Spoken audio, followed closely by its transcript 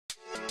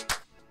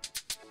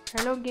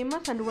Hello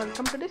gamers and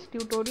welcome to this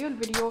tutorial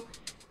video,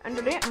 and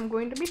today I'm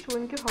going to be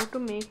showing you how to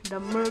make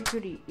the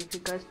Mercury. If you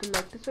guys do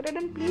like this video,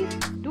 then please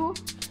do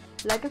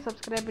like and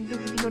subscribe and do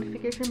hit the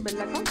notification bell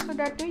icon so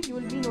that way you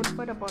will be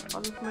notified about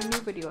all of my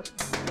new videos.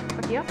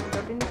 But yeah,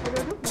 without any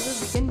further ado, we will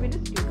begin with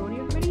this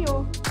tutorial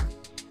video.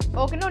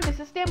 Okay, now this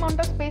is the amount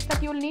of space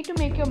that you will need to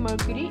make your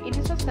Mercury. It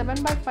is a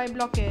 7 by 5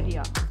 block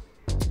area.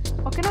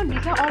 Okay, now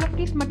these are all of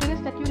these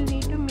materials that you will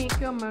need to make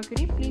your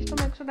Mercury. Please do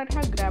make sure that you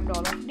have grabbed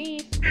all of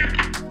these.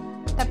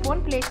 Step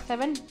 1, place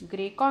 7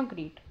 grey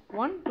concrete.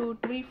 1, 2,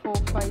 3, 4,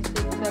 5, 6,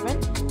 7.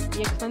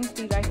 We extend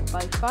the right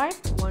by 5.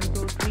 1,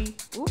 2, 3,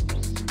 oops.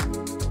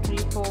 3,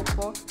 4,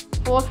 4,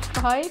 4,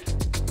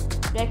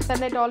 5. We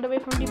extend it all the way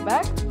from the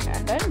back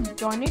and then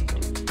join it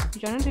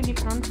to the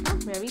front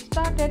from where we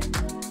started.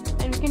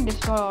 And we can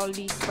destroy all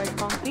these white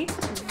concrete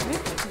which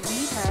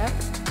we have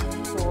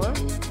for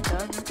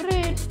the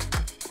grid.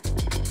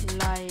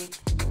 Like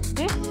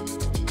this.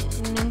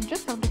 And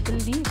just have to fill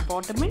the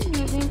bottom in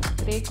using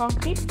grey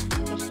concrete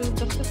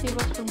just to save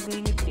us from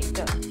doing it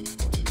later.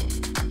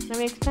 Now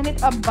we extend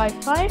it up by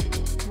 5.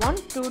 1,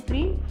 2,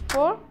 3,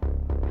 4,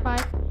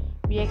 5.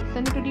 We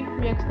extend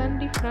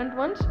the front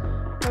ones,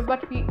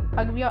 but we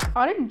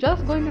aren't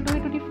just going to do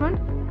it to the front,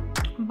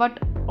 but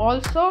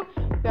also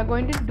we are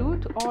going to do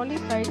to all the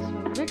sides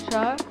which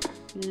are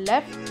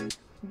left,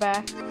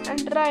 back,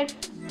 and right.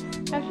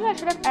 Actually, I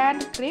should have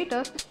added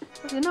craters.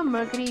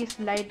 Mercury is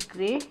light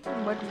grey,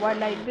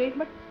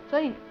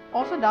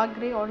 also dark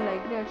grey or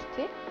light grey, I should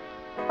say.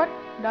 But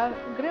dark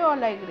grey or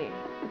light grey,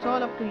 it's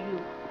all up to you.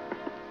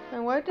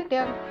 And what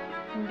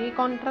they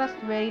contrast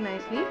very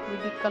nicely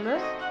with the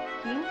colors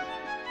schemes.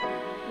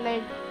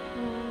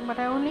 But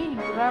I only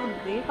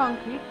grabbed grey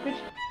concrete, which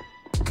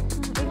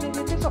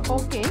it is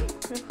okay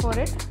for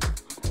it.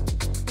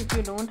 If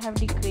you don't have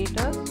the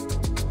craters,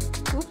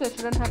 oops, I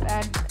shouldn't have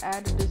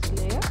added this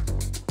layer.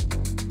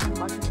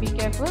 I should be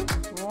careful.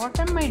 What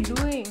am I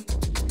doing?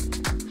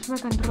 Wish my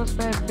controls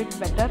were a bit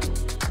better.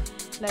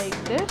 Like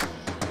this.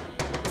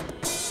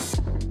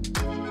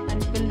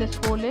 And fill this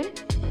hole in.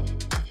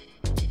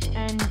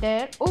 And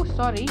there. Oh,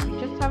 sorry. You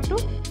just have to.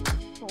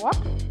 What?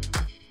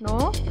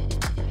 No.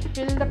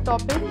 Fill the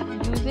top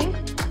in using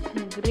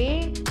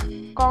grey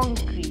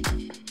concrete.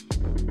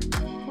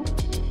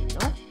 Oops.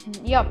 No.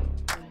 Yup.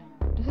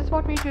 This is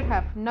what we should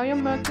have. Now your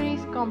Mercury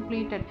is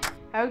completed.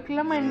 I will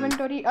clear my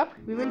inventory up.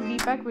 We will be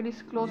back with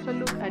this closer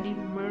look at the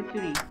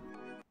Mercury.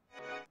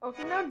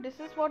 Okay, now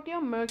this is what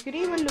your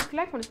Mercury will look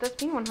like once it has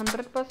been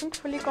 100%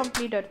 fully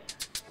completed.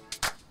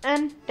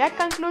 And that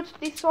concludes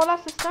the solar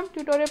system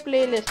tutorial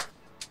playlist.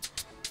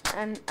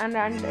 And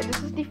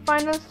this is the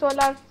final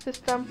solar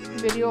system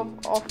video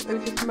of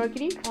which is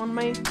Mercury on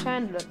my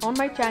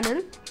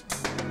channel.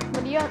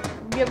 But yeah,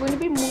 we are going to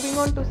be moving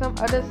on to some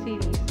other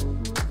series.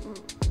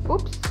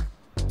 Oops.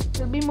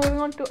 We'll be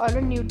moving on to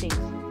other new things.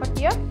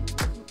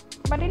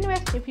 But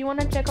anyways, if you want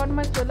to check out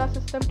my solar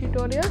system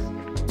tutorials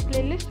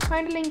playlist,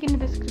 find a link in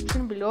the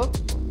description below.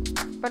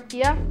 But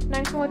yeah,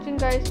 thanks for watching,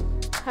 guys.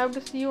 Have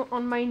to see you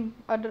on my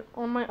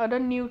other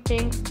new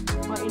things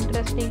or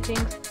interesting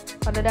things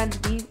other than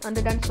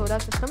solar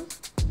systems.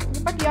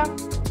 But yeah,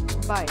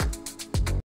 bye.